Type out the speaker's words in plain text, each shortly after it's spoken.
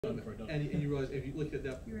And you realize, if you look at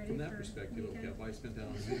that from that perspective, okay, if I spent that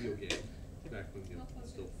on a video game, back when,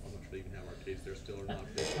 still, I'm not sure they even have arcades there still or not.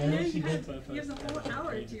 But You have a whole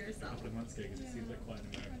hour to yourself. A couple of months ago, because it seems like quite an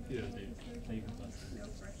American. Yeah. They even plus No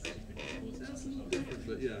pressure. That's a little different,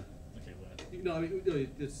 but yeah. Okay, well. No, I mean,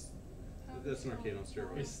 that's an arcade on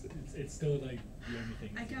steroids. It's still like the only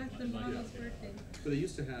thing. I got the models working. But they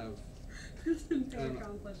used to have. It's an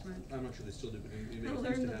accomplishment. I'm not sure they still do, but they I used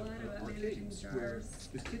learned to a have lot about managing arcades where jars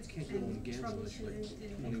because kids can't go and gamble until like troubleshooting in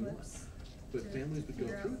 21, Eclipse but to families would go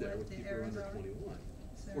figure out through there what with the people errors under are. 21,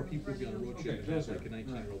 So or people would be on a running road on- trip and have Okay, like a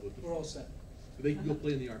 19-year-old with them. We're all set. But they can go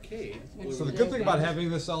play in the arcade. So the good thing about having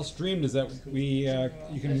this all streamed is that we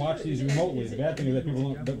you can watch these remotely. The bad thing is that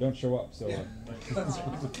people don't show up. So,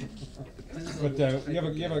 but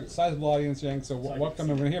you have a sizable audience, Yang. So welcome.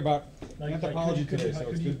 And we're gonna hear about anthropology today. So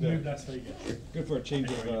it's good for a change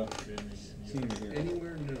of scenery here.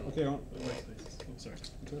 Anywhere? No. Okay. Oh, sorry.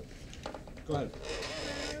 Go ahead.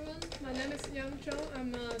 Hi everyone, my name is Zhou.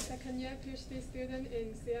 I'm a second-year PhD student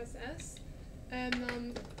in CSS.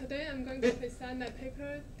 And today I'm going to present my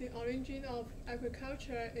paper, The Origin of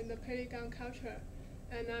Agriculture in the Peiligang Culture.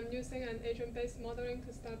 And I'm using an agent-based modeling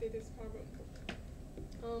to study this problem.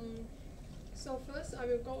 So first I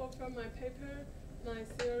will go over my paper, my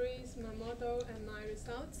theories, my model, and my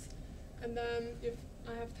results. And then if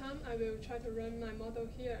I have time, I will try to run my model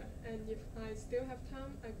here. And if I still have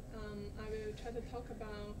time, I will try to talk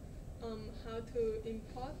about how to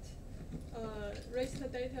import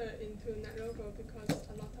raster data into NetLogo because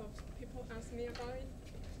a lot of people ask me about it.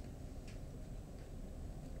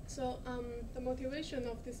 So the motivation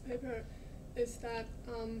of this paper is that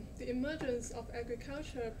the emergence of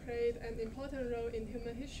agriculture played an important role in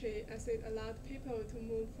human history as it allowed people to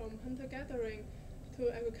move from hunter-gathering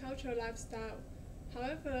to agricultural lifestyle.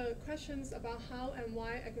 However, questions about how and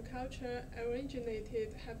why agriculture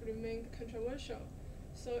originated have remained controversial.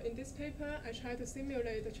 So in this paper, I try to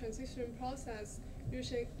simulate the transition process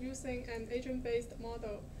using an agent-based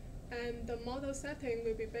model. And the model setting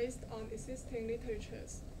will be based on existing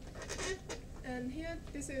literatures. And here,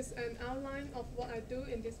 this is an outline of what I do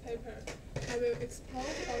in this paper. I will explore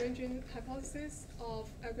the origin hypothesis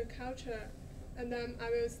of agriculture, and then I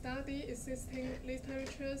will study existing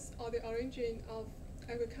literatures or the origin of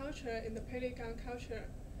agriculture in the Peiligang culture.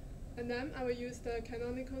 And then I will use the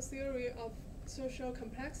canonical theory of social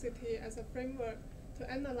complexity as a framework to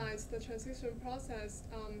analyze the transition process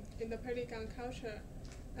in the Peiligang culture.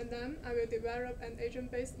 And then I will develop an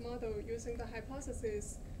agent-based model using the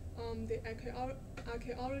hypothesis, the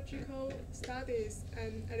archaeological studies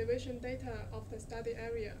and elevation data of the study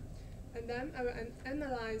area. And then I will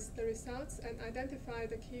analyze the results and identify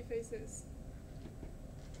the key phases.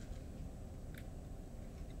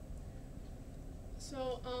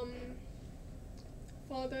 So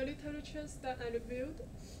for the literatures that I reviewed,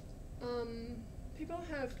 people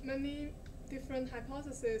have many different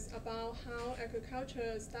hypotheses about how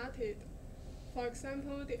agriculture started. For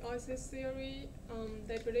example, the oasis theory,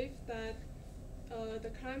 they believe that the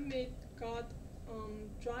climate got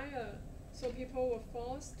drier, so people were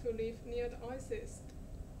forced to live near the oasis.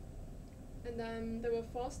 And then they were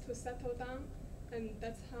forced to settle down, and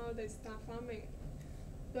that's how they start farming.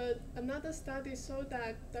 But another study showed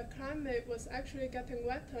that the climate was actually getting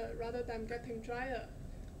wetter rather than getting drier.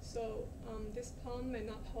 So this point may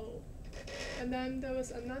not hold. And then there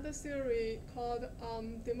was another theory called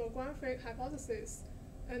demographic hypothesis.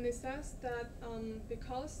 And it says that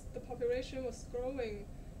because the population was growing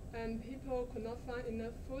and people could not find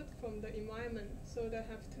enough food from the environment, so they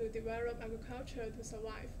have to develop agriculture to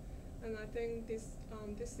survive. And I think this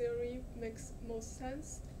theory makes most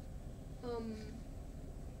sense.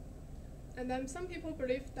 And then some people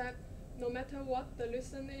believe that no matter what the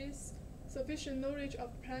reason is, sufficient knowledge of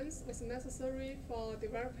plants was necessary for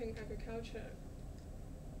developing agriculture.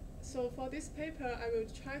 So for this paper, I will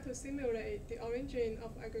try to simulate the origin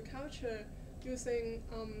of agriculture using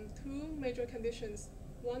two major conditions.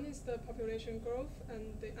 One is the population growth,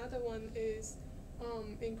 and the other one is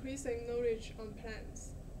increasing knowledge on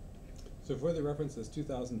plants. So for the reference is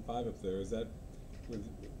 2005 up there, is that with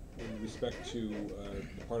respect to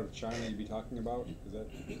the part of China you'd be talking about? Is that?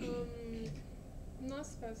 Not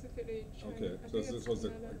specifically China. Okay, so this was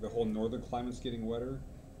the whole northern climate's getting wetter.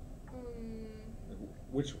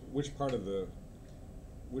 Which part of the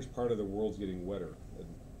world's getting wetter?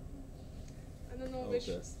 I don't know which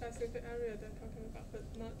specific area they're talking about, but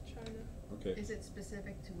not China. Okay. Is it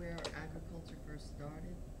specific to where agriculture first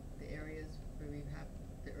started? The areas where we have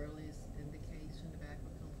the earliest indication of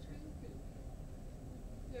agriculture?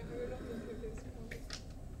 Yeah, I will look into this.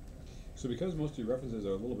 So because most of your references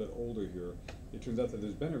are a little bit older here, it turns out that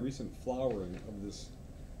there's been a recent flowering of this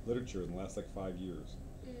literature in the last like 5 years.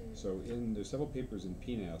 So there's several papers in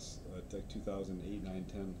PNAS, like 2008, 9,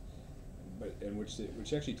 10,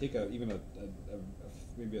 which actually take even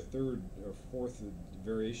maybe a third or fourth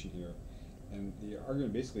variation here, and the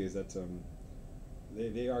argument basically is that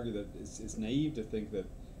they argue that it's naive to think that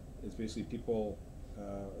it's basically people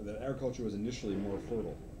that agriculture was initially more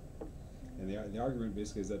fertile, and the argument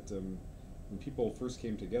basically is that when people first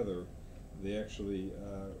came together, they actually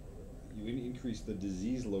you increase the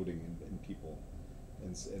disease loading in people.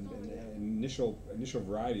 And initial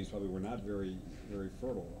varieties probably were not very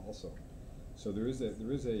fertile also, so there is a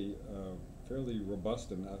fairly robust,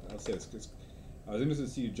 and I'll say I was interested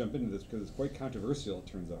to see you jump into this because it's quite controversial, it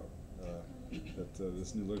turns out, that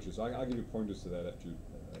this new literature. So I'll give you pointers to that after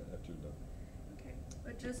you're done. Okay,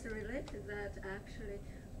 but just to relate to that, actually,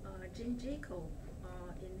 Jean Jacob,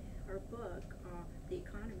 in her book, The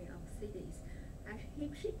Economy of Cities, actually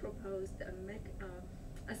she proposed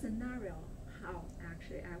a scenario how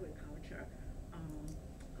actually agriculture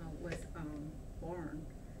was born.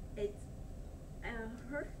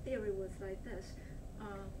 Her theory was like this.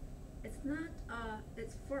 It's not.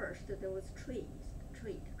 It's first there was trading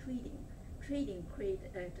created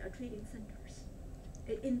trading centers.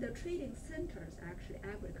 In the trading centers, actually,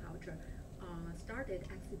 agriculture started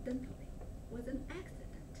accidentally. Was an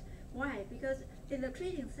accident. Why? Because in the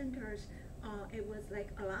trading centers, it was like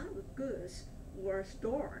a lot of goods were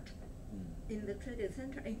stored in the trading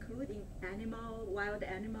center, including wild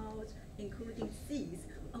animals, including seeds,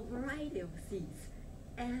 a variety of seeds.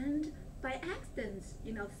 And by accident,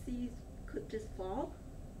 seeds could just fall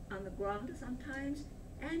on the ground sometimes,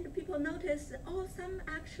 and people notice, some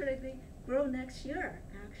actually they grow next year,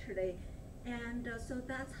 actually. And so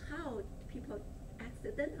that's how people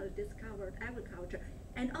accidentally discovered agriculture.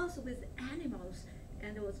 And also with animals,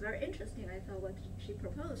 and it was very interesting, I thought, what she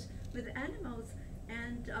proposed with animals.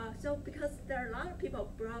 And so because there are a lot of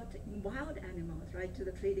people brought wild animals, right, to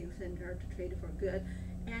the trading center to trade for good,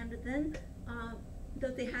 and then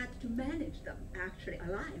they had to manage them actually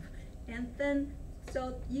alive. And then,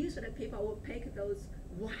 so usually people would pick those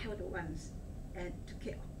wild ones and to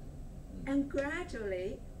kill. And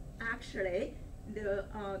gradually, actually,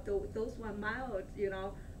 those one mild,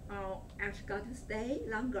 actually got to stay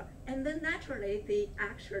longer. And then naturally, they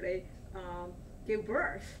actually give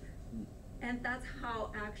birth. And that's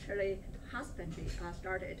how actually husbandry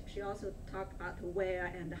started. She also talked about where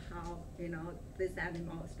and how, this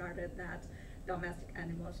animal started, that domestic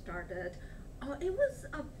animal started. It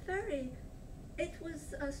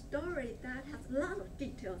was a story that has a lot of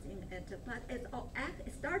details in it, but it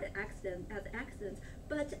started as accidents.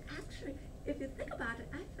 But actually, if you think about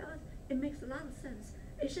it, I felt it makes a lot of sense.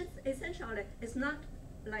 It's just essentially, it's not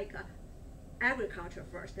like agriculture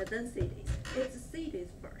first, then cities. It's cities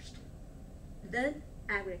first, then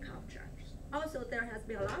agriculture. Also, there has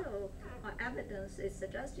been a lot of evidence is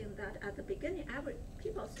suggesting that at the beginning,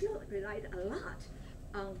 people still relied a lot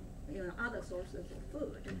on other sources of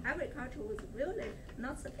food. Agriculture was really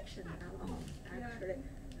not sufficient at all, actually.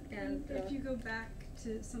 Yeah. And if you go back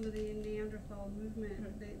to some of the Neanderthal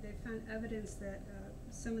movement, they found evidence that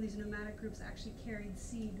some of these nomadic groups actually carried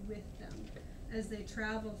seed with them as they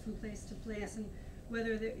traveled from place to place, and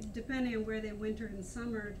whether depending on where they wintered and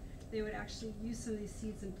summered, they would actually use some of these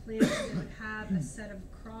seeds and plants. They would have a set of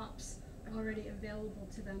crops already available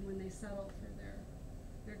to them when they settled for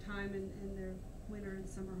their time in their winter and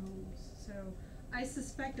summer homes. So I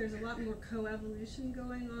suspect there's a lot more coevolution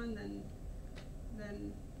going on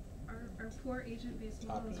than our poor agent-based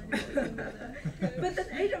models are going to be able to. But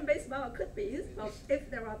the agent-based model could be useful if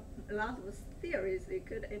there are a lot of theories. You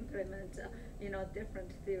could implement,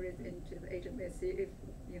 different theories into the agent-based. See if,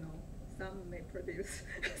 some may produce,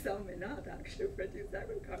 some may not actually produce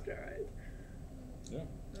agriculture, right? Yeah.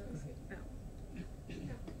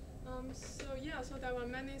 So there were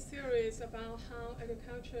many theories about how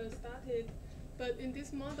agriculture started, but in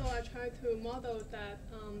this model, I try to model that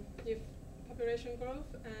if population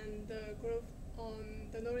growth and the growth on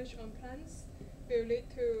the knowledge on plants will lead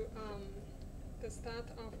to the start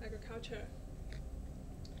of agriculture.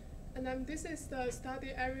 And then this is the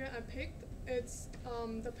study area I picked. It's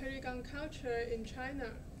the Peiligang culture in China.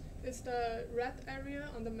 It's the red area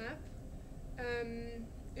on the map.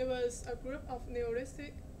 It was a group of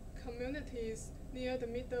Neolithic communities near the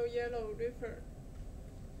Middle Yellow River.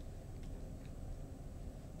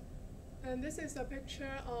 And this is a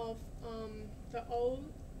picture of the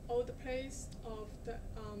old place of the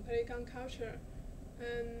Peiligang culture.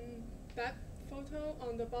 And that photo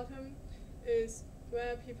on the bottom is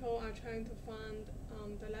where people are trying to find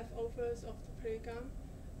the leftovers of the Peiligang.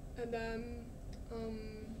 And then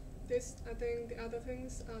I think the other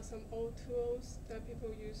things are some old tools that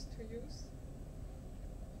people used to use.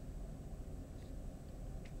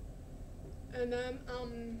 And then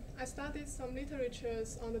I studied some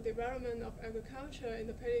literatures on the development of agriculture in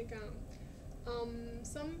the Peiligang.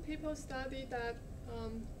 Some people study that,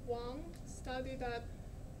 Wang studied that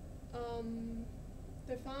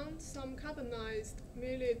they found some carbonized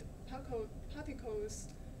millet particles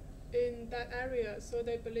in that area, so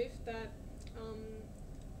they believe that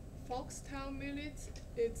foxtail millet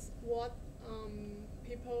is what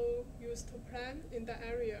people used to plant in that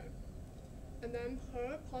area. And then He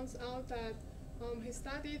points out that he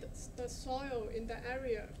studied the soil in that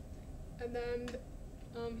area, and then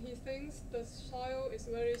he thinks the soil is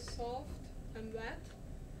very soft and wet,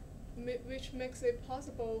 which makes it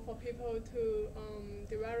possible for people to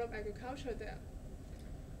develop agriculture there.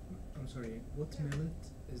 I'm sorry, what's millet?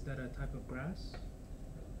 Is that a type of grass?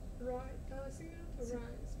 Right, similar to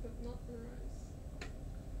rice, but not rice.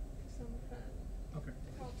 Some plant. Okay.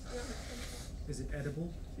 Crops, yeah, some crops. Is it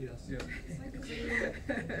edible? Yes. Yeah.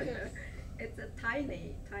 Yes. It's a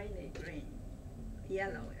tiny, tiny green,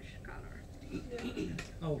 yellowish color. Yeah.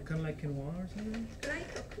 Oh, kind of like quinoa or something?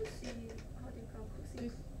 Like a kusi, how do you call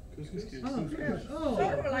kusi? Couscous. Oh, Couscous. oh,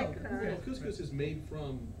 Sort of oh, like okay. Well, couscous is made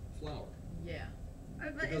from flour. Yeah.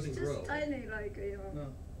 But It it's doesn't just grow. tiny, like, No.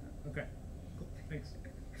 Okay. Cool. Thanks.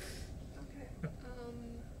 Okay.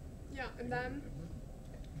 Yeah, and then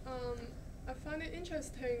I find it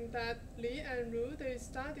interesting that Li and Ru, they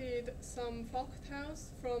studied some folk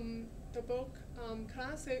tales from the book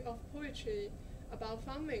Classic of Poetry about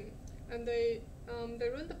farming, and they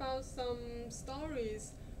learned about some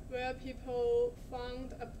stories where people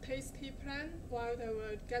found a tasty plant while they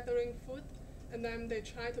were gathering food, and then they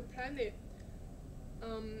tried to plant it.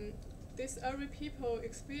 These early people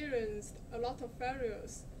experienced a lot of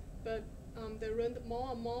failures, but they learned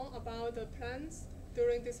more and more about the plants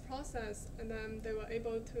during this process, and then they were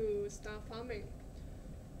able to start farming.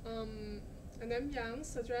 And then Yang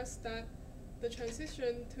suggests that the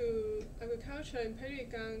transition to agriculture in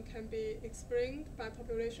Peiligang can be explained by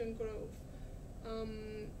population growth.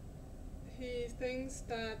 He thinks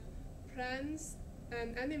that plants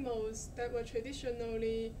and animals that were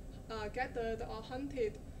traditionally gathered or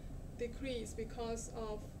hunted decreased because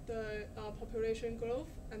of the population growth,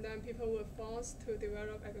 and then people were forced to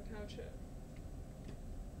develop agriculture.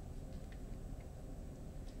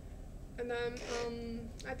 And then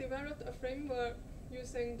I developed a framework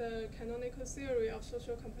using the canonical theory of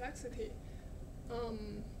social complexity.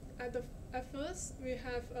 At first, we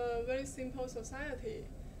have a very simple society,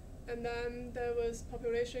 and then there was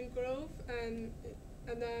population growth and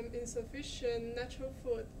then insufficient natural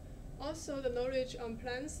food. Also, the knowledge on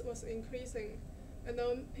plants was increasing, and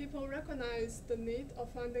then people recognized the need of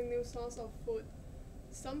finding new source of food.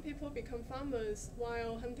 Some people become farmers,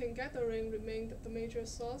 while hunting-gathering remained the major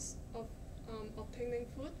source of obtaining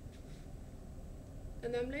food.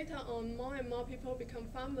 And then later on, more and more people become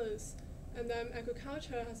farmers, and then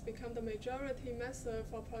agriculture has become the majority method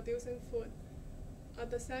for producing food. At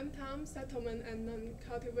the same time, settlement and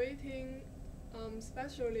non-cultivating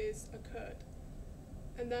specialists occurred.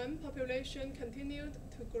 And then population continued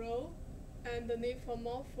to grow, and the need for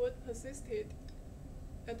more food persisted.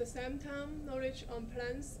 At the same time, knowledge on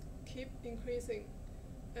plants keep increasing,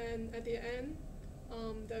 and at the end,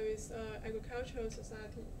 there is an agricultural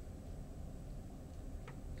society.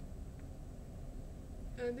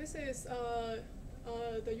 And this is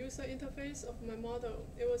the user interface of my model.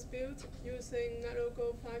 It was built using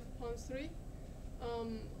NetLogo 5.3.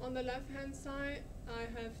 On the left-hand side, I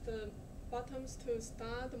have the buttons to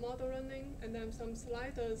start the model running, and then some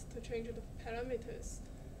sliders to change the parameters.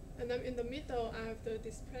 And then in the middle, I have the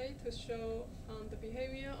display to show the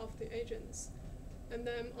behavior of the agents. And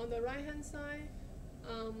then on the right-hand side,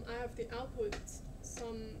 I have the outputs,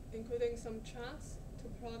 including some charts to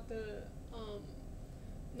plot the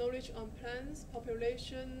knowledge on plants,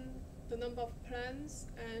 population, the number of plants,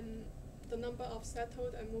 and the number of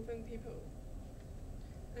settled and moving people.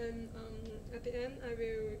 And at the end, I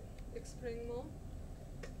will explain more.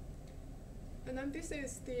 And then this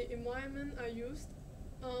is the environment I used.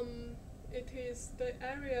 It is the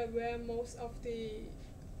area where most of the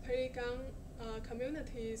Peiligang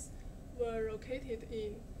communities were located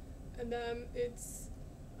in. And then it's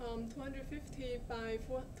 250 by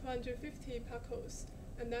 250 parcels.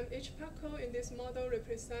 And then each parcel in this model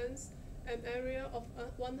represents an area of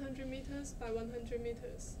 100 meters by 100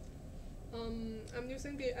 meters. I'm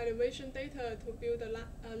using the elevation data to build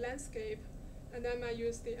a landscape, and then I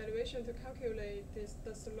use the elevation to calculate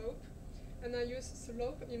the slope. And I use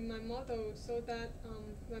slope in my model so that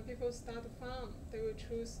when people start to farm, they will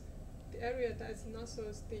choose the area that is not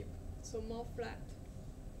so steep, so more flat.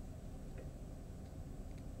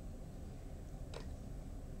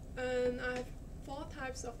 And I have 4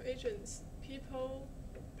 types of agents: people,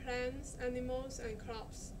 plants, animals, and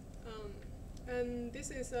crops. And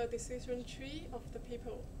this is a decision tree of the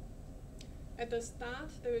people. At the start,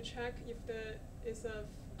 they will check if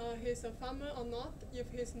he's a farmer or not.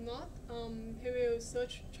 If he's not, he will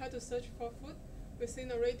try to search for food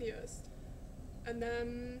within a radius. And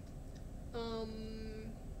then,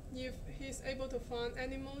 if he's able to find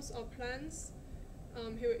animals or plants,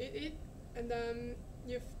 he will eat it. And then,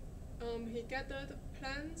 if he gathered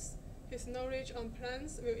plants, his knowledge on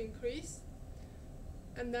plants will increase.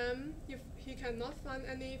 And then, if he cannot find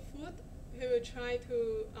any food, he will try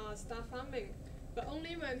to start farming. But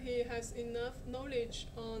only when he has enough knowledge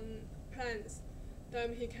on plants,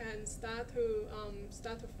 then he can start to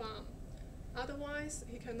farm. Otherwise,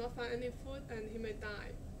 he cannot find any food and he may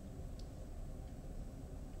die.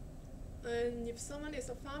 And if someone is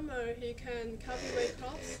a farmer, he can cultivate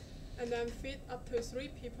crops and then feed up to 3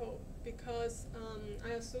 people, because I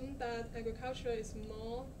assume that agriculture is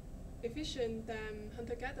more efficient than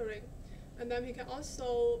hunter-gathering. And then he can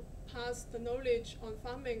also pass the knowledge on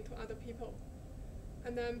farming to other people.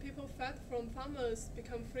 And then people fed from farmers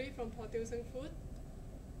become free from producing food.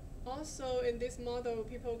 Also, in this model,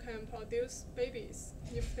 people can produce babies.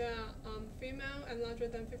 If they are female and larger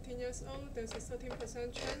than 15 years old, there's a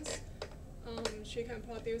 13% chance she can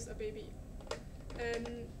produce a baby.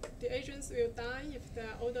 And the agents will die if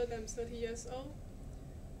they're older than 30 years old,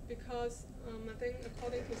 because I think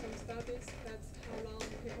according to some studies, that's how long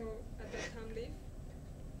people at that time live.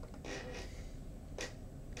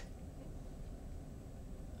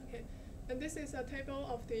 Okay, and this is a table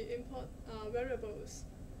of the input variables.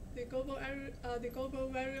 The global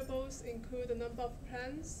variables include the number of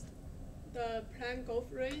plants, the plant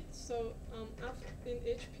growth rate, so in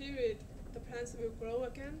each period, the plants will grow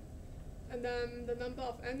again, and then the number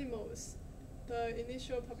of animals, the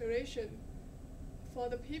initial population. For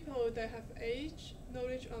the people, they have age,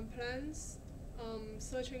 knowledge on plants,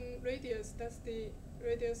 searching radius, that's the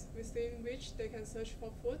radius within which they can search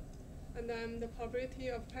for food, and then the probability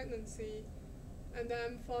of pregnancy. And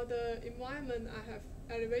then for the environment, I have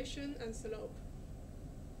elevation and slope.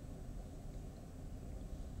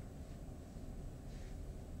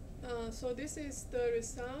 So this is the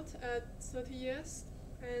result at 30 years,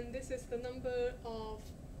 and this is the number of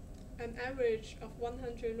an average of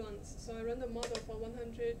 100 runs. So I ran the model for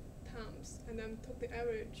 100 times and then took the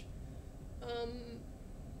average.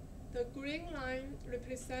 The green line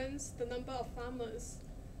represents the number of farmers.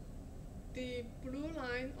 The blue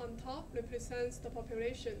line on top represents the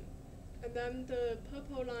population, and then the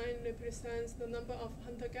purple line represents the number of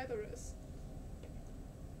hunter-gatherers.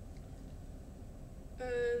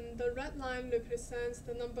 And the red line represents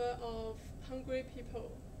the number of hungry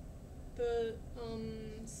people. The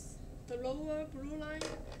lower blue line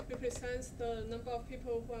represents the number of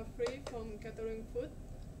people who are free from gathering food.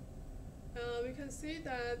 We can see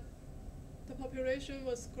that the population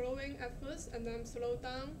was growing at first and then slowed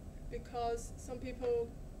down because some people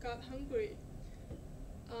got hungry.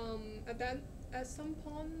 And then at some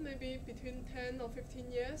point, maybe between 10 or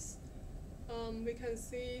 15 years, we can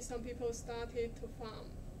see some people started to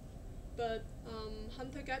farm. But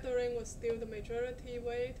hunter-gathering was still the majority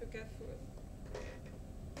way to get food.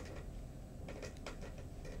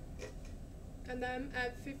 And then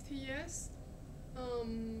at 50 years,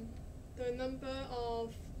 the number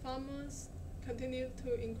of farmers continued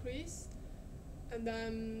to increase, and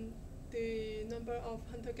then the number of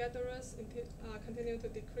hunter-gatherers continued to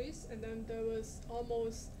decrease, and then there was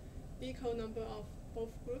almost equal number of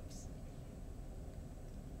both groups.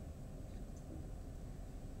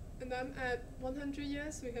 And then at 100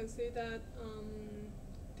 years, we can see that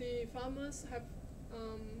the farmers have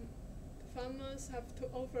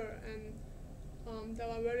took over, and there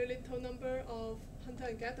were very little number of hunter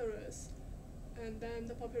and gatherers, and then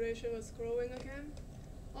the population was growing again.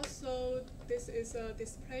 Also, this is a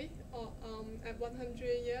display at 100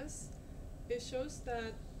 years. It shows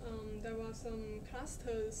that there were some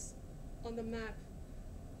clusters on the map.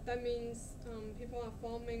 That means people are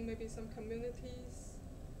forming maybe some communities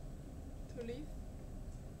to live.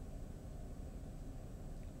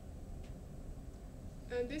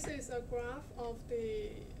 And this is a graph of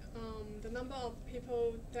the number of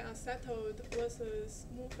people that are settled versus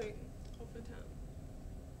moving over time.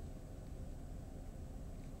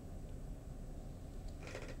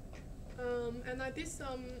 And I did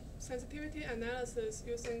some sensitivity analysis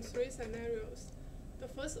using 3 scenarios. The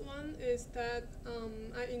first one is that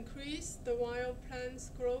I increased the wild plant's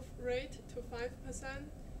growth rate to 5%,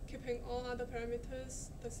 keeping all other parameters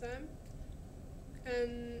the same.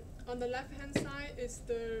 And on the left-hand side is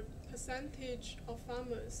the percentage of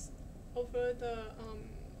farmers over the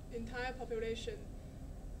entire population.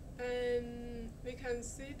 And we can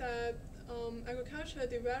see that agriculture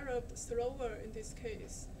developed slower in this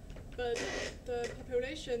case, but the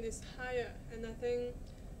population is higher, and I think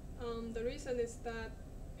the reason is that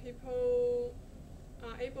people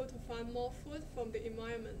are able to find more food from the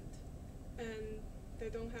environment, and they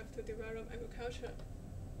don't have to develop agriculture.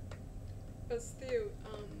 But still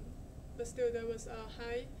there was a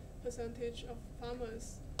high percentage of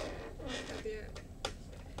farmers at the end.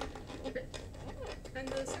 And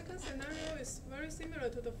the second scenario is very similar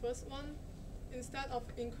to the first one. Instead of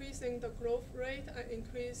increasing the growth rate, I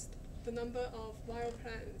increased the number of wild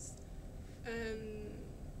plants, and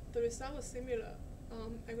the result was similar.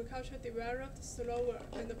 Agriculture developed slower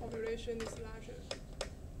and the population is larger.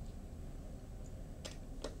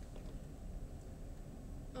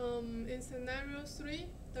 In scenario 3,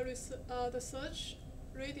 the search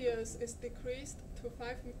radius is decreased to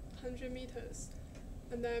 500 meters,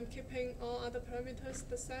 and I'm keeping all other parameters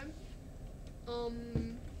the same.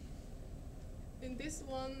 In this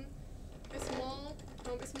one, it's more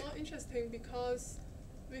interesting because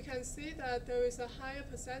we can see that there is a higher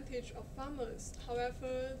percentage of farmers.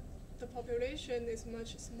 However, the population is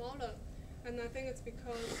much smaller, and I think it's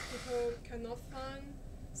because people cannot find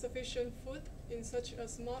sufficient food in such a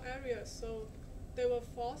small area, so they were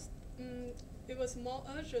forced. It was more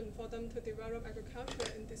urgent for them to develop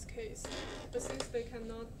agriculture in this case, but since they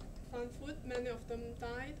cannot find food, many of them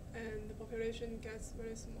died, and the population gets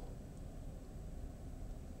very small.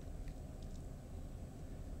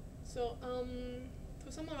 So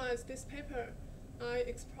to summarize this paper, I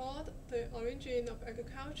explored the origin of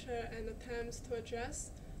agriculture and attempts to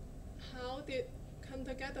address how did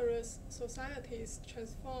hunter-gatherers societies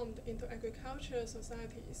transformed into agricultural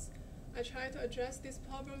societies. I tried to address this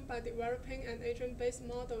problem by developing an agent-based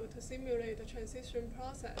model to simulate the transition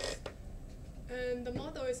process. And the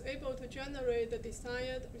model is able to generate the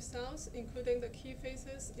desired results, including the key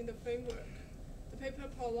phases in the framework. The paper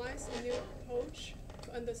provides a new approach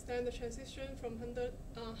to understand the transition from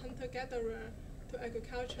hunter-gatherer to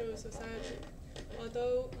agricultural society.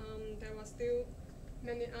 Although there are still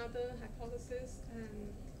many other hypotheses,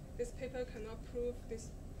 and this paper cannot prove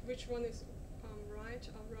which one is right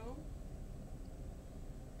or wrong.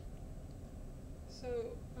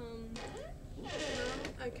 So now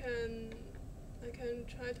I can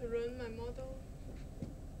try to run my model.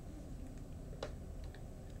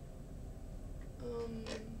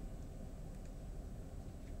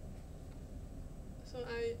 So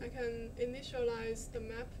I can initialize the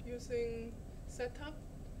map using setup,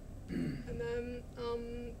 and then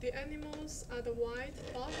the animals are the white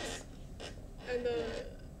dots, and the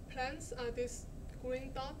plants are these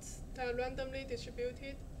green dots that are randomly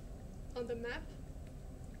distributed on the map.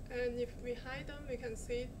 And if we hide them, we can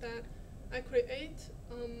see that I create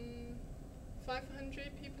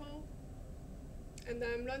 500 people, and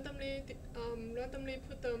then randomly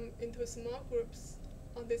put them into small groups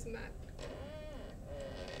on this map.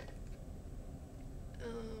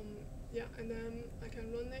 Yeah, and then I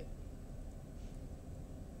can run it.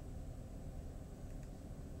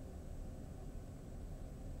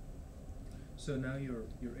 So now your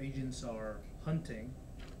agents are hunting,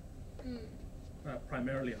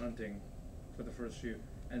 primarily hunting for the first few,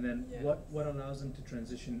 and then Yes. what allows them to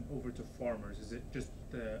transition over to farmers? Is it just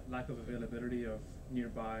the lack of availability of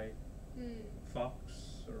nearby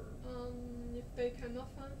fox, or? If they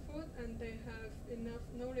cannot find food and they have enough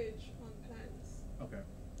knowledge on plants. Okay.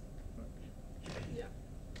 Yeah,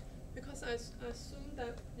 because I assume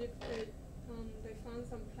that if they find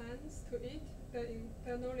some plants to eat,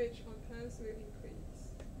 their knowledge on plants will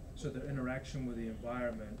increase. So their interaction with the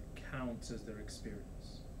environment counts as their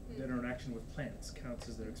experience. The interaction with plants counts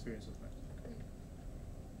as their experience with plants.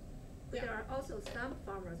 But Yeah. there are also some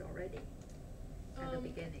farmers already at the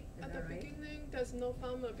beginning, is At that the right? beginning, there's no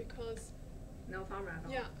farmer because No farmer at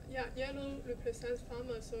all? yeah, yellow represents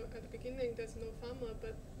farmer, so at the beginning there's no farmer,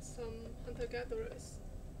 but some hunter-gatherers.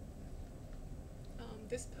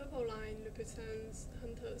 This purple line represents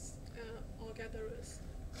hunters or gatherers.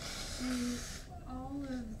 All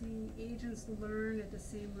of the agents learn at the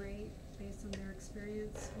same rate based on their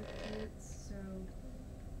experience with plants, so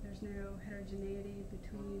there's no heterogeneity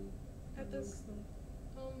between amongst them.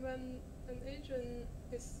 When an agent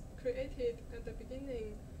is created at the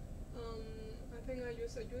beginning, I think I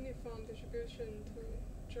use a uniform distribution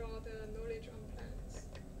to draw the knowledge on plants.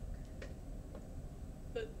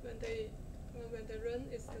 but when they run,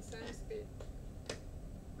 it's the same speed.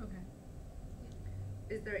 Okay.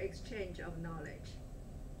 Is there exchange of knowledge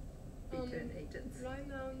between agents? Right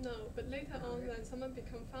now, no, but later on, Okay. when someone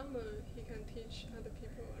become farmer, he can teach other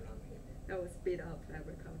people around him. That would speed up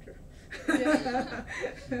agriculture. Yeah.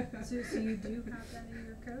 So you do have that in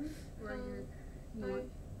your code, or you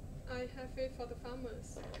want? I have it for the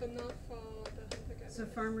farmers, but not for the hunter-gatherers. So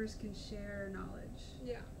farmers can share knowledge.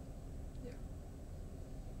 Yeah. Yeah.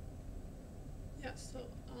 Yeah. So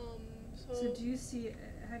So do you see?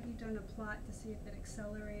 Have you done a plot to see if it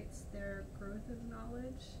accelerates their growth of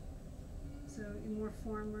knowledge? So more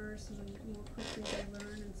farmers, so the more quickly they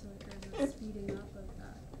learn, and so there's a speeding up of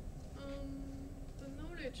that. The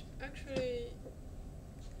knowledge actually,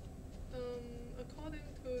 according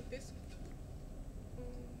to this,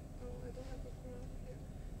 I don't have a graph here.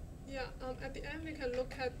 Yeah, at the end we can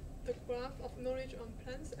look at the graph of knowledge on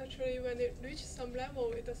plants. Actually, when it reaches some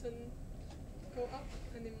level, it doesn't go up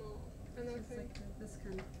anymore. And So I it's think, like this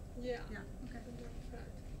kind of. yeah, Yeah. Okay. and then flat,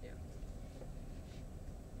 yeah.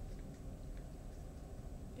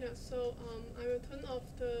 Yeah, so I will turn off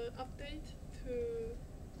the update to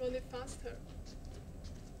run it faster.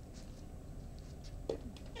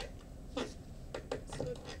 So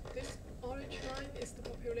this orange line is the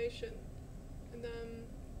population, and then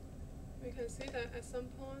we can see that at some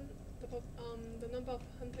point the number of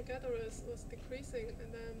hunter-gatherers was decreasing,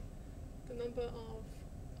 and then the number of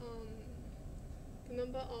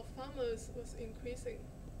farmers was increasing,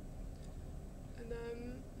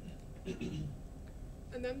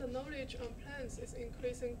 and then the knowledge on plants is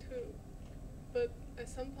increasing too, but at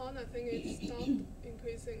some point I think it stopped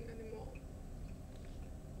increasing anymore.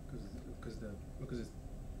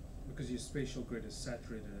 Because your spatial grid is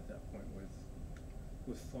saturated at that point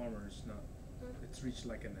with farmers, not it's reached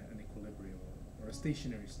like an equilibrium or a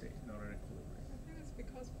stationary state, not an equilibrium. I think it's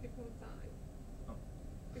because people die. Oh.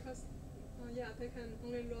 Because yeah, they can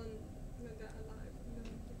only run when they're alive, and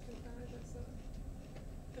then if they die,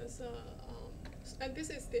 and this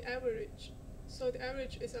is the average. So the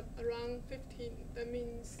average is around 15. That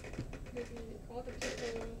means maybe all the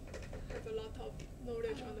people have a lot of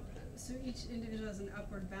knowledge on the plants. So each individual has an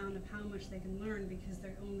upward bound of how much they can learn because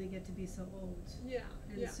they only get to be so old. Yeah.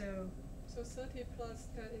 And yeah. so. So 30 plus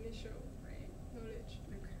that initial knowledge.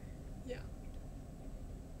 Okay. Yeah.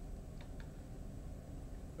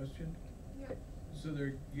 Question? Yeah. So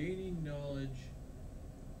they're gaining knowledge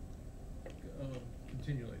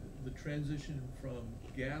continually. The transition from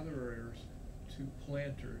gatherers to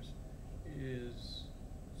planters is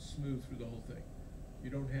smooth through the whole thing. You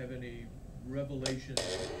don't have any revelation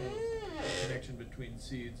of the connection between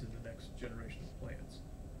seeds and the next generation of plants.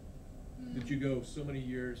 That you go so many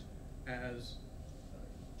years as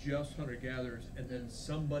just hunter-gatherers, and then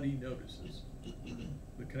somebody notices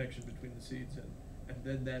the connection between the seeds, and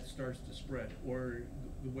then that starts to spread. Or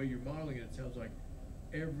the way you're modeling it, it sounds like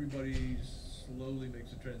everybody slowly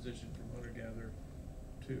makes a transition from hunter-gatherer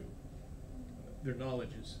to their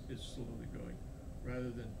knowledge is slowly growing, rather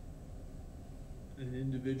than an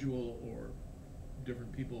individual or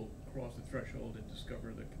different people cross the threshold and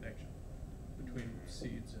discover the connection between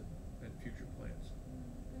seeds and future plants.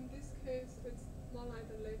 In this case, it's more like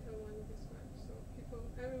the later one you described. So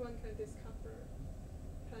everyone can discover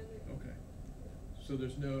planning. Okay. So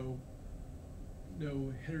there's no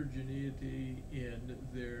heterogeneity in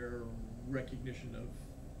their recognition of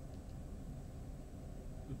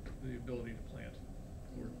the ability to plant,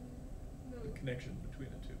 or No. the connection between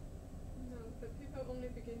the two. No, but people only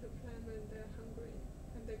begin to plant when they're hungry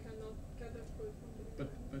and they cannot gather food from the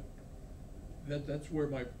environment. But that's where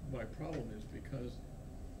my problem is, because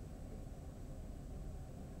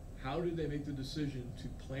how do they make the decision to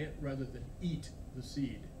plant rather than eat the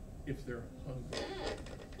seed if they're hungry?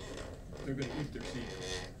 They're going to eat their seed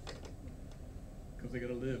because they got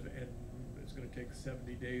to live, and it's going to take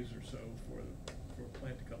 70 days or so for a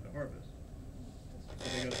plant to come to harvest. So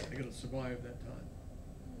they got to survive that time.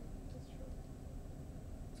 That's true.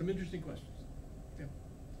 Some interesting questions. Yeah.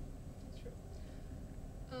 That's true.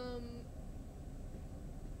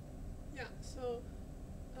 Yeah. So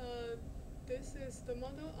this is the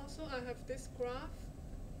model. Also, I have this graph.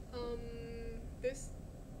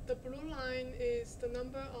 The blue line is the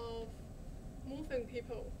number of moving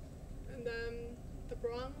people, and then the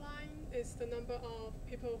brown line is the number of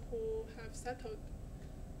people who have settled.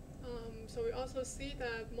 So we also see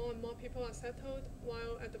that more and more people are settled,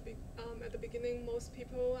 while at the beginning most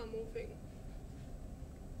people are moving.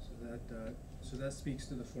 So that speaks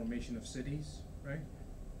to the formation of cities, right?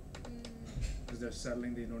 Because they're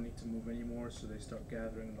settling, they don't need to move anymore, so they start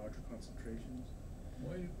gathering in larger concentrations.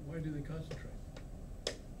 Why do they concentrate?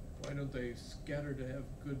 Why don't they scatter to have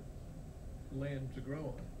good land to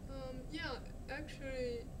grow on? Yeah,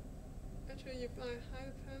 actually, if I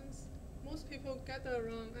hide plants, most people gather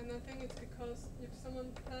around, and I think it's because if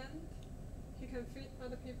someone plant, he can feed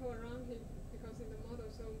other people around him, because in the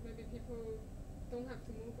model, so maybe people don't have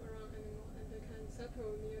to move around anymore, and they can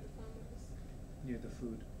settle near the farmers. Near the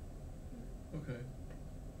food. Okay.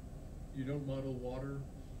 You don't model water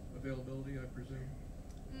availability, I presume?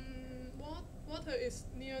 Water is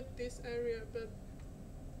near this area, but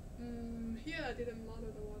here I didn't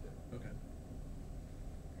model the water. Okay.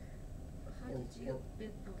 How Or- did you, or-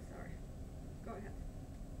 oh, sorry, go ahead.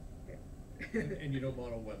 And you don't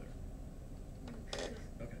model weather?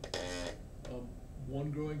 Okay.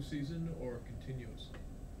 One growing season or continuous?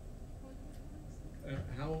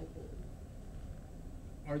 How,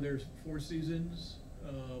 are there 4 seasons,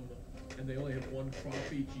 and they only have one crop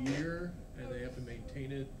each year, and they have to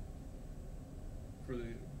maintain it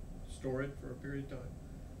store it for a period of time?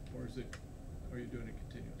 Or are you doing it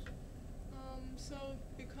continuous? So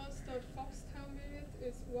because the foxtail millet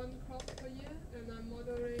is 1 crop per year, and I'm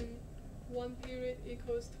modeling 1 period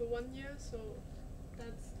equals to 1 year, so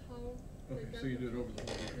that's how they Okay, get so you the do it over food. the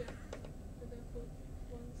whole year? Yeah, and then put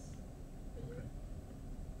once a year.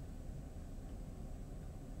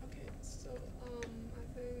 Okay. Okay, so I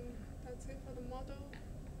think that's it for the model.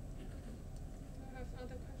 Do you have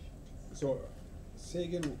other questions? So, say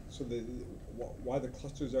again, so why the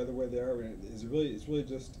clusters are the way they are, it's really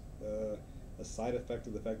just a side effect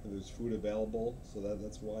of the fact that there's food available, so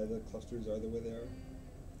that's why the clusters are the way they are?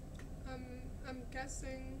 I'm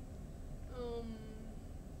guessing,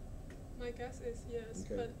 my guess is yes,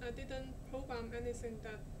 Okay. but I didn't program anything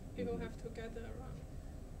that people Mhm. have to gather around.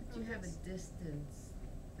 But you have a distance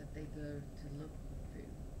that they go to look for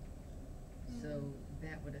food. So Mhm.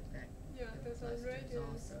 that would affect Yeah, the there's a clusters radius.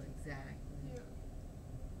 also, exactly. Yeah,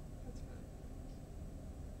 that's right.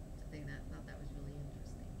 I think thought that was really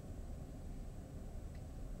interesting.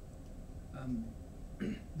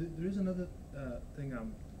 There is another thing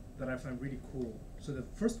that I find really cool. So the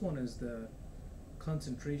first one is the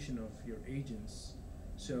concentration of your agents.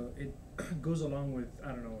 So it goes along with,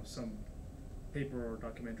 I don't know, some paper or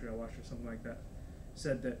documentary I watched or something like that,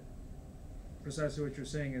 said that precisely what you're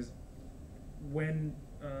saying is when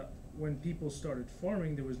people started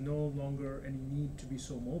farming, there was no longer any need to be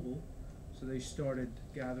so mobile, so they started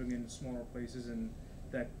gathering in smaller places, and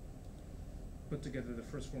that put together the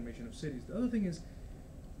first formation of cities. The other thing is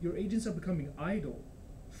your agents are becoming idle,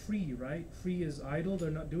 free, right? Free is idle,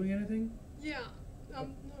 they're not doing anything. Yeah, no,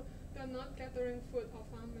 they're not gathering food or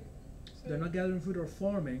farming. So They're not gathering food or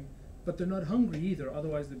farming, but they're not hungry either,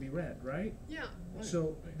 otherwise they'd be red, right? Yeah, Right,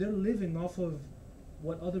 So right. they're living off of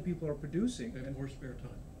what other people are producing. They have more spare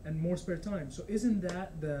time. And more spare time. So isn't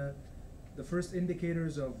that the first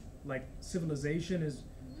indicators of like civilization is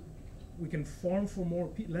we can farm for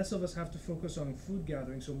more less of us have to focus on food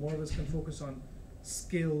gathering, so more of us can focus on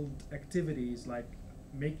skilled activities like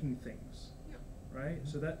making things, yeah. right?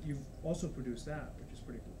 So that you've also produced that, which is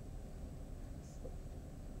pretty cool.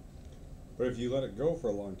 But if you let it go for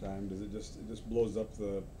a long time, does it just blows up,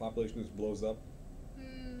 the population just blows up?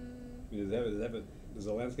 I mean, does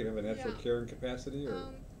the landscape have a natural Yeah. carrying capacity,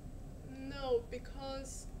 or? No,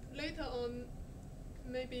 because later on,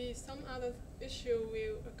 maybe some other issue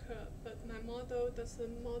will occur, but my model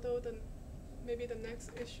doesn't model maybe the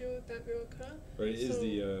next issue that will occur. But is So-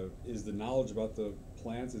 the knowledge about the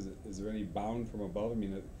plants, is there any bound from above? I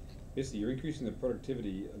mean, basically you're increasing the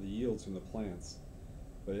productivity of the yields from the plants,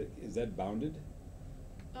 but is that bounded?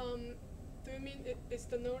 Do you mean is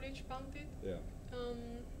the knowledge bounded? Yeah.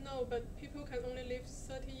 No, but people can only live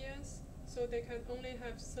 30 years, so they can only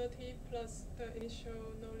have 30 plus the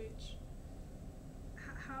initial knowledge.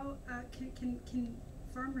 How can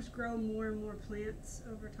farmers grow more and more plants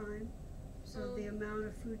over time? So the amount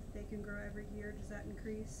of food that they can grow every year, does that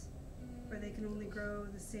increase? Or they can only grow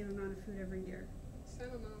the same amount of food every year? Same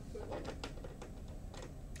amount of food.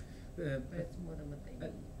 But it's more than what they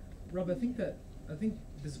need. Rob, I think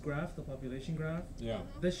this graph, the population graph, Yeah.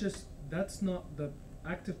 that's not the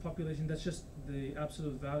active population, that's just the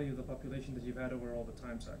absolute value of the population that you've had over all the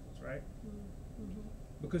time cycles, right? Mm-hmm.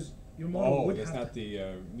 Because your model would that's have not to, the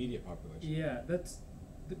immediate population. yeah, that's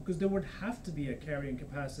because there would have to be a carrying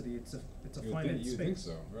capacity. It's a finite space. You think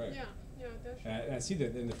so, right? Yeah, that should. And I see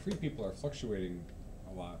that, and the free people are fluctuating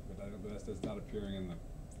a lot, but that's not appearing in the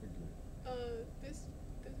figure. This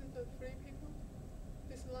is the free people.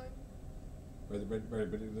 This line. But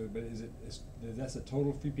that's the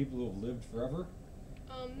total free people who have lived forever?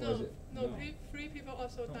 Or No, is it- no, no. free people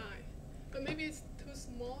also Oh. die, but maybe it's too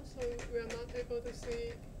small, so we are not able to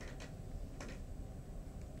see.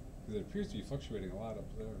 Because it appears to be fluctuating a lot up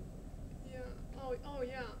there. Yeah. Oh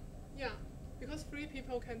yeah. Yeah. Because free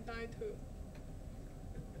people can die too.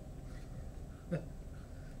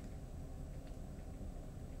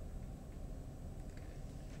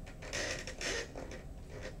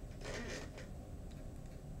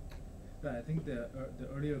 But I think the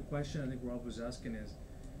earlier question I think Rob was asking is,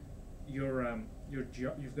 you've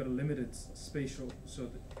got a limited spatial, so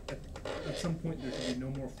that at some point there can be no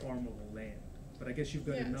more farmable land. But I guess you've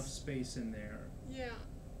got Yes. enough space in there Yeah.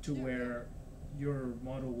 to Yeah, where your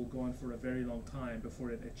model will go on for a very long time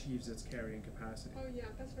before it achieves its carrying capacity. Oh yeah,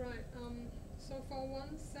 that's right. So for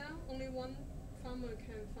one cell, only one farmer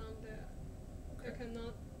can farm there. They Okay.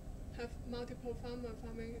 cannot have multiple farmer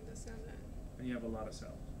farming in the same land. And you have a lot of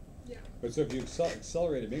cells. Yeah. But so if you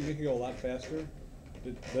accelerate it, make it go a lot faster,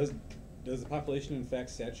 does the population in fact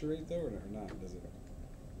saturate though, or not? Does it?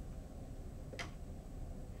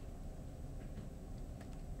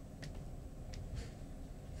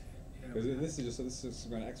 Yeah, Because but- this is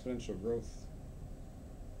going exponential growth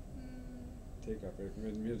Mm, take up, right? I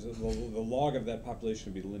mean, the log of that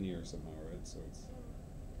population would be linear somehow, right? So it's.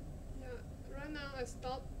 yeah. Right now,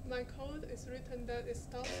 my code is written that it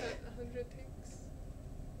stops at 100 ticks.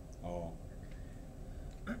 Oh.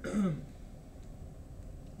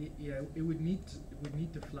 Yeah, it would need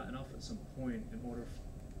to flatten off at some point in order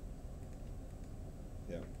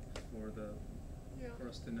Yeah. Yeah. for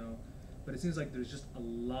us to know. But it seems like there's just a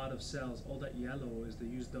lot of cells. All that yellow is the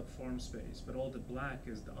used up farm space, but all the black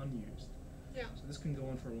is the unused. Yeah. So this can go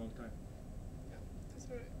on for a long time. Yeah. That's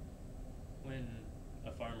right. When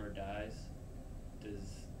a farmer dies,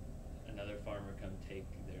 does another farmer come take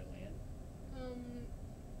their land?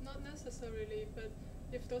 Not necessarily, but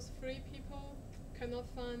if those free people cannot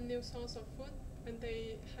find new source of food, and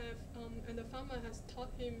they have, and the farmer has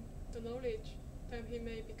taught him the knowledge, then he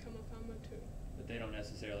may become a farmer too. But they don't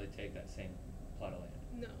necessarily take that same plot of land.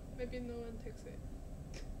 No, maybe no one takes it.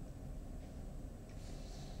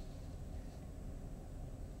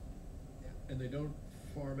 And they don't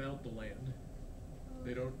farm out the land.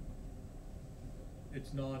 They don't,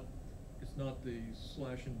 it's not the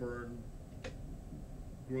slash and burn,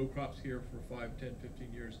 grow crops here for 5, 10,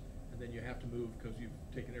 15 years, and then you have to move because you've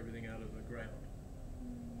taken everything out of the ground.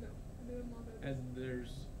 No, I didn't model this. And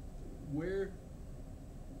there's, where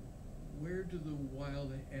do the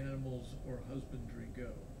wild animals or husbandry go?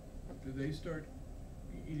 Do they start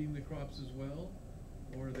eating the crops as well,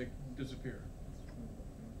 or they disappear?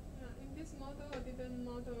 Yeah, in this model, I didn't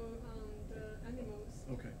model the animals.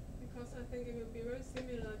 Okay. Because I think it would be very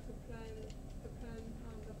similar to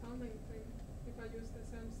the farming thing if I use the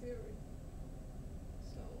same theory.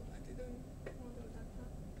 So I didn't model that part.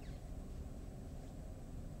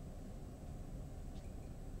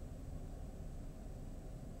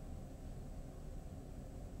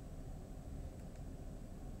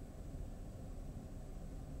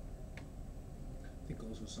 I think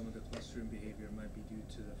also some of the clustering behavior might be due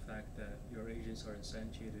to the fact that your agents are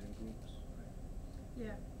instantiated in groups, right?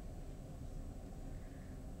 Yeah.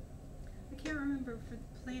 I can't remember, for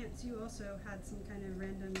the plants, you also had some kind of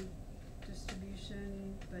random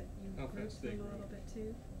distribution, but you How grouped fast they them a grow. little bit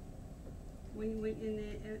too.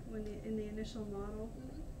 In the initial model,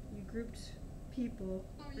 Mm-hmm. you grouped people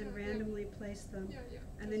Oh, yeah, and yeah. randomly placed them. Yeah, yeah.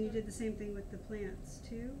 And then you that's did the right. same thing with the plants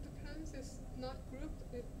too. The plants is not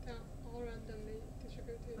grouped, they're all randomly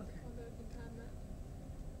distributed Okay. on the entire map.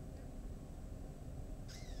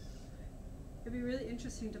 It'd be really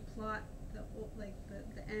interesting to plot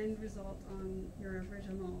the end result on your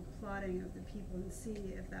original plotting of the people and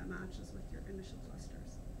see if that matches with your initial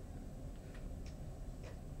clusters.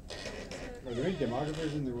 Are there any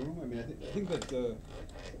demographers in the room? I mean, I think that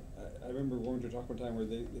I remember going to a talk one time where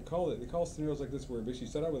they call scenarios like this where basically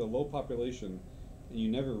you start out with a low population and you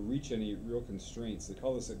never reach any real constraints. They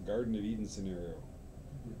call this a Garden of Eden scenario,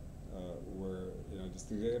 where just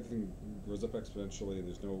everything grows up exponentially and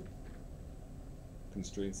there's no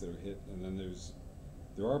constraints that are hit, and then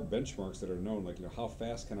there are benchmarks that are known, like how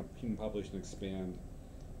fast can a human population expand.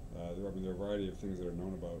 There are a variety of things that are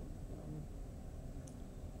known about.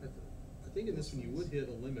 I think in this one you would hit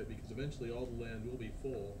a limit because eventually all the land will be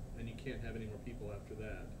full and you can't have any more people after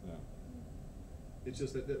that. Yeah. It's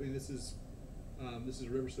just that this is a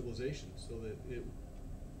river civilization, so that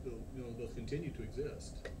they'll continue to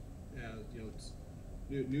exist. As it's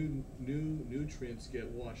new nutrients get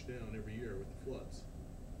washed down every year with the floods.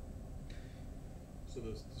 So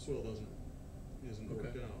the soil isn't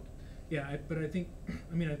worked Okay. out. Yeah, but I think,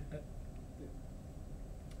 I mean,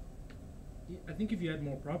 I think if you add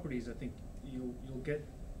more properties, I think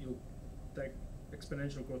that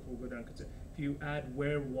exponential growth will go down. Cause if you add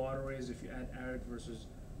where water is, if you add arid versus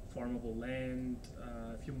farmable land.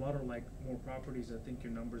 If you model like more properties, I think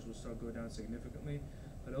your numbers will start go down significantly.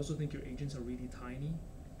 But I also think your agents are really tiny,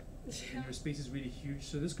 and your space is really huge.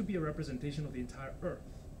 So this could be a representation of the entire Earth,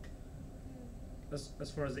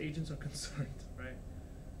 as far as the agents are concerned, right?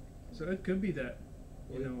 So it could be that,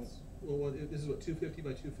 you know. This is what, 250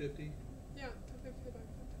 by 250, Yeah, 250 by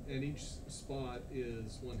 250. and each spot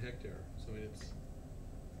is 1 hectare. So I mean it's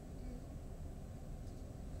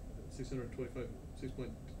 625,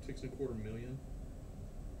 6.625 million.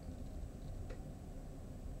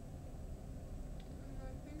 I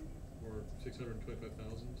think. Or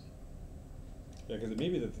 625,000. Yeah, because it may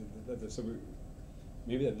be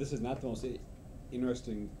maybe that this is not the most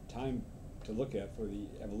interesting time to look at for the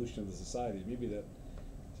evolution of the society. Maybe that,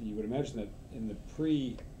 so you would imagine that in the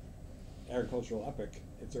pre-agricultural epoch,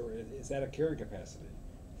 it's at a carrying capacity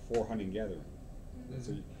for hunting and gathering. And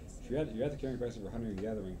so if you're at the carrying capacity for hunting and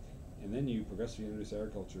gathering, and then you progressively introduce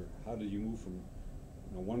agriculture, how do you move from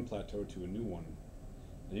one plateau to a new one?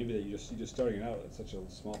 And maybe that you're just starting out at such a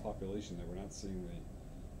small population that we're not seeing the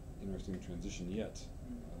interesting transition yet. I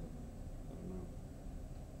don't know.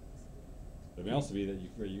 But it may also be that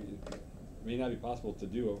it may not be possible to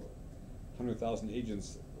do 100,000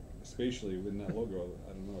 agents spatially within that logo.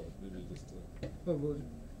 I don't know. Maybe just. Well,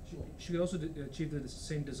 she could also achieve the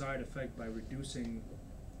same desired effect by reducing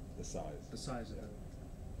the size. The size of it.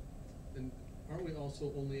 And aren't we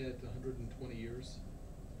also only at 120 years?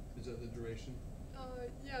 Is that the duration?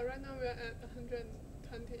 Yeah, right now we're at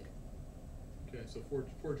 120. Okay, so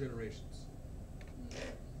four generations.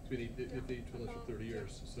 If each one lives for 30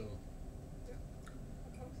 years, so. Yeah,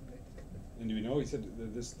 approximately. And do we know? He said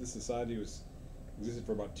that this society existed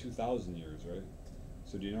for about 2,000 years, right?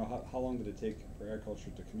 So do you know how long did it take for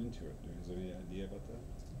agriculture to come into it? Is there any idea about that?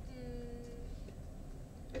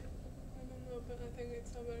 I don't know, but I think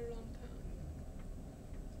it's a very long time.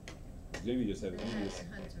 Maybe just had They maybe had just,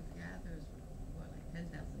 hunter-gatherers, what, like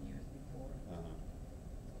 10,000 years before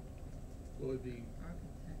What would be?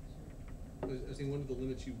 architecture. I think one of the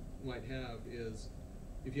limits you might have is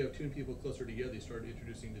if you have two people closer together, you start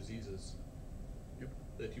introducing diseases. Yep.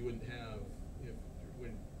 That you wouldn't have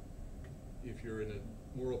if you're in a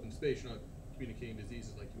more open space. You're not communicating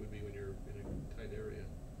diseases like you would be when you're in a tight area.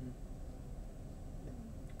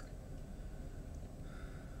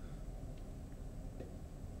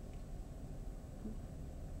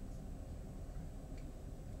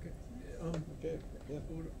 okay, yeah.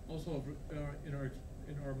 Also, in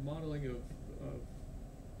our modeling of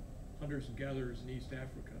hunters and gatherers in East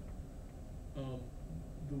Africa,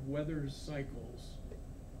 the weather cycles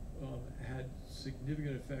had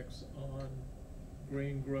significant effects on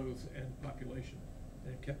grain growth and population,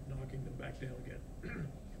 and it kept knocking them back down again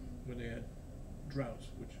when they had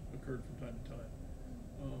droughts, which occurred from time to time.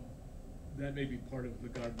 That may be part of the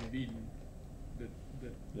Garden of Eden, that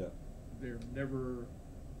Yeah. they're never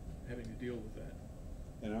having to deal with that.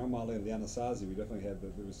 In our modeling of the Anasazi, we definitely had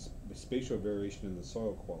there was spatial variation in the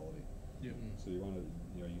soil quality. Yeah. So you want to,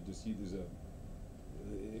 there's a.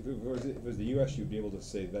 If it was the U.S., you'd be able to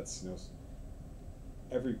say that's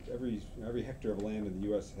every hectare of land in the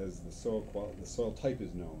U.S. has the soil type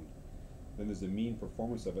is known. Then there's a mean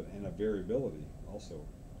performance of it and a variability also.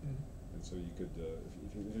 Mm-hmm. And so you could,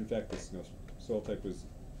 if in fact this soil type was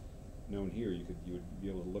known here, you would be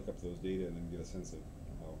able to look up those data and then get a sense of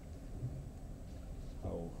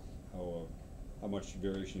how much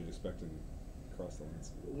variation you'd expect across the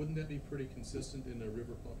landscape. Wouldn't that be pretty consistent in a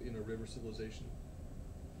river civilization?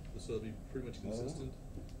 So it'd be pretty much consistent.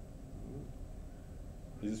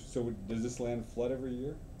 Does this land flood every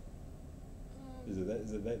year? Is it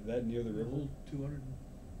that near the river? Whole 200,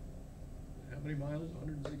 how many miles?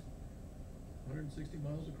 160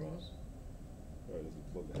 miles across? Or does it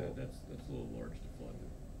flood the whole? That's a little large to flood.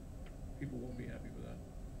 People won't be happy with that.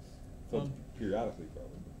 Floods periodically,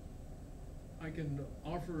 probably. I can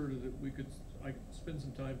offer that I could spend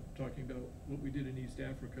some time talking about what we did in East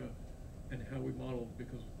Africa and how we modeled,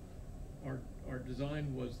 because our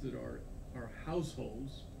design was that our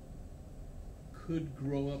households could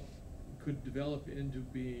develop into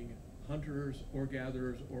being hunters or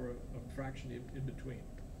gatherers or a fraction in between.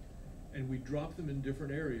 And we dropped them in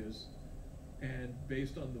different areas, and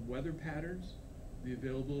based on the weather patterns, the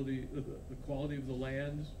availability, the quality of the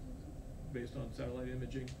land, based on satellite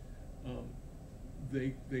imaging,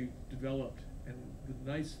 they developed. And the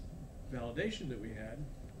nice validation that we had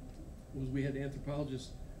was we had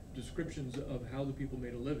anthropologists' descriptions of how the people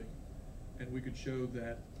made a living, and we could show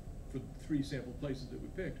that for the 3 sample places that we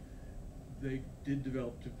picked, they did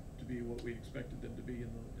develop to be what we expected them to be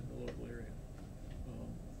in the local area.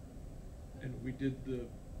 And we did the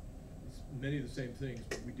many of the same things,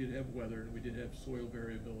 but we did have weather and we did have soil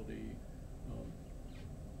variability,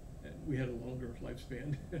 and we had a longer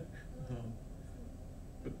lifespan,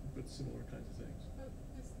 but similar kinds of things. But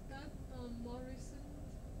is that more recent?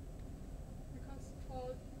 Because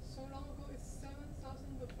for so long ago, it's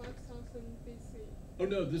 7,000 to 5,000 BC. Oh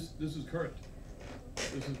no, this is current.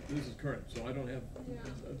 This is current, so I don't have Yeah.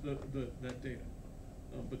 that data.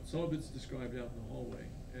 But some of it's described out in the hallway,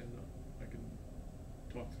 and I can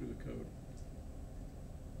talk through the code.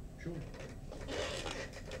 Sure.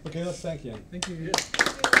 Okay, let's thank Ian. Thank you. Yeah.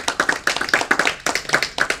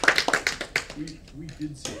 We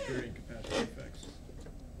did see carrying capacity effects,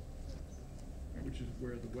 which is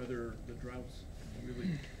where the weather, the droughts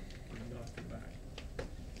really knocked them back.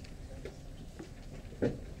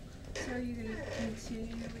 So are you gonna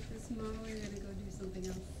continue with this model, or are you gonna go do something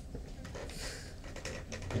else?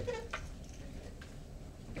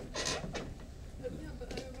 But yeah, but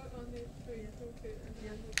I work on it to improve it and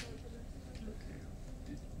then we'll talk about it. Okay.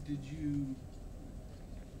 Did you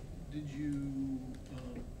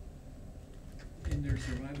in their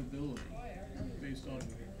survivability based on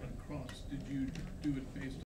cross, did you do it based